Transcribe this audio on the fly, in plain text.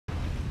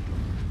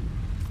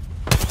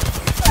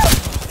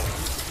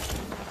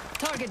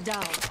Target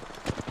down.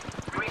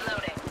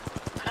 Reloading.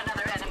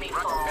 Another enemy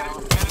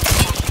fall.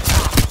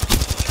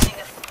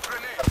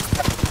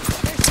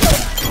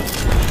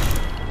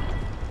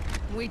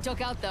 We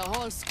took out the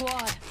whole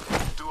squad.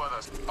 2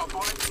 others.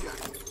 Opponent here.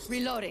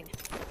 Reloading.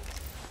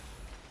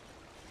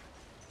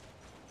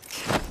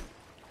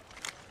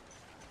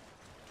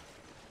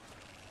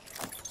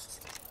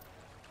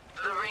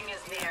 The ring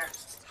is near.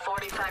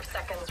 45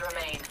 seconds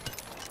remain.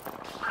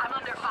 I'm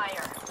under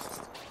fire.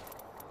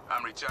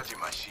 I'm recharging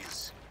my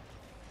shields.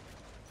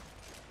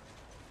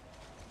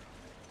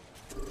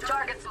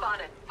 Target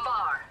spotted.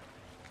 Far.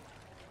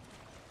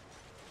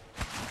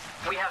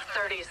 We have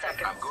 30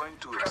 seconds. I'm going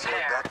to observe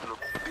Prepare. that look.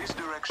 This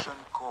direction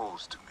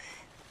calls to me.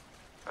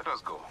 Let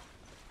us go.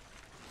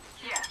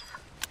 Yes.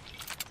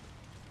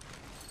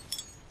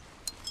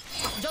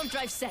 Jump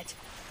drive set.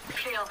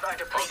 Shields are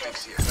depleted.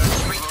 Optics here.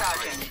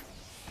 Recharging.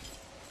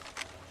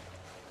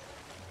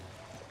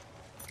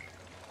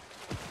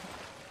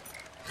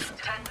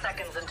 Ten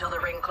seconds until the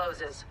ring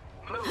closes.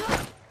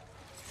 Move.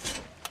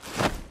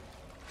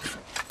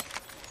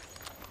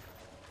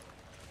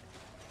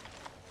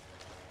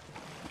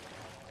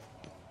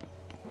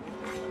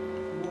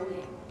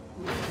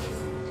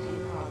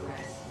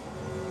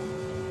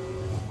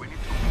 We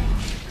need to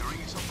move. The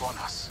ring is upon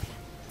us.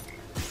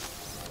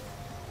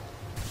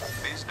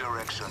 This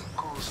direction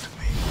calls to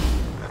me.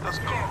 Let us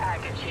Care go.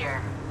 package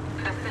here.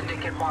 The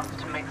Syndicate wants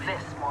to make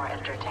this more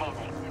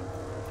entertaining.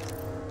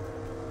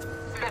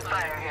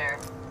 Spitfire here.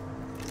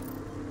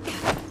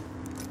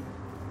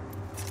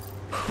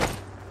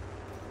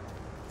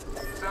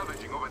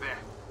 Salvaging over there.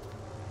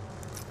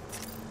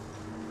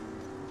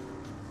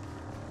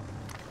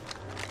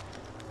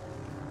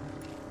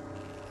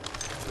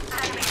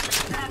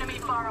 Enemy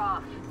far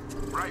off.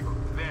 Rifle,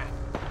 there.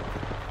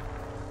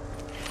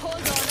 Hold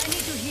on, I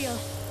need to heal.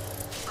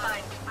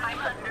 Fine. I'm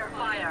under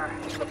fire.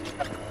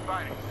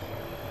 Fighting.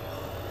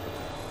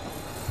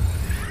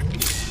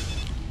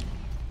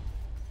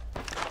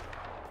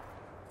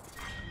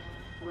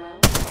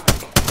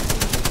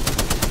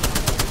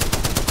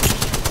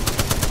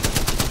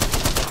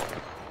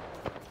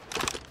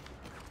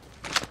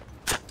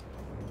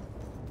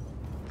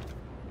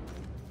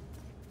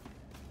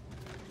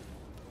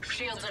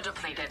 Shields are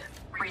depleted.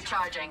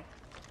 Recharging.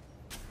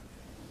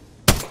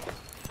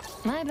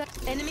 My bad.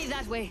 Enemy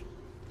that way.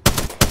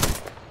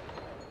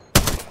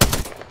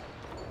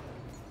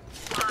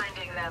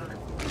 Blinding them.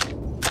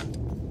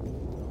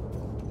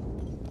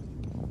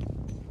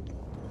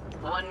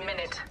 1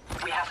 minute.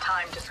 We have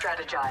time to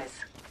strategize.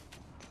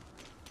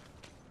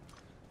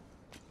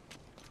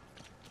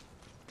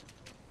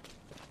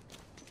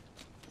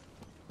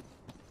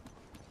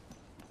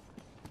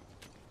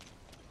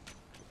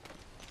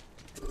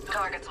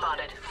 Target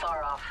spotted.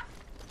 Far off.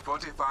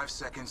 45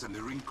 seconds and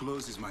the ring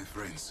closes, my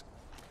friends.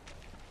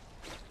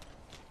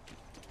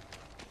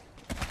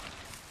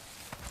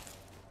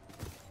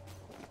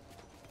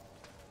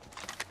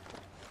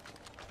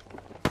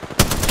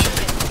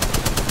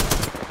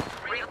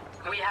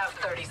 We have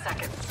 30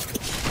 seconds.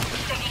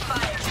 Taking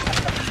fire.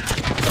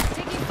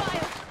 Taking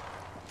fire.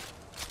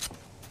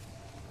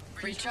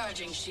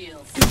 Recharging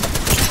shields.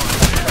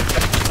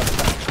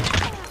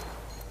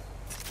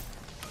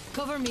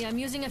 Cover me, I'm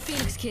using a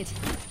Phoenix kit.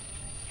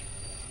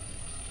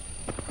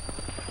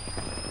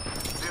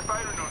 They're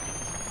firing on me.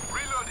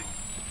 Reloading.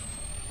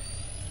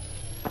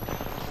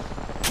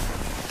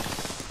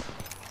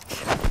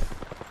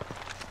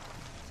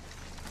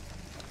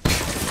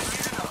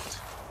 Bleeding out.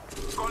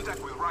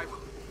 Contact with rifle.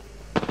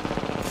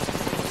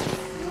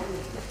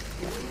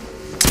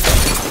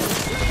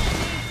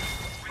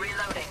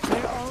 Reloading.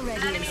 We're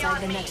already Enemy inside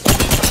on the me. next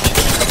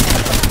one.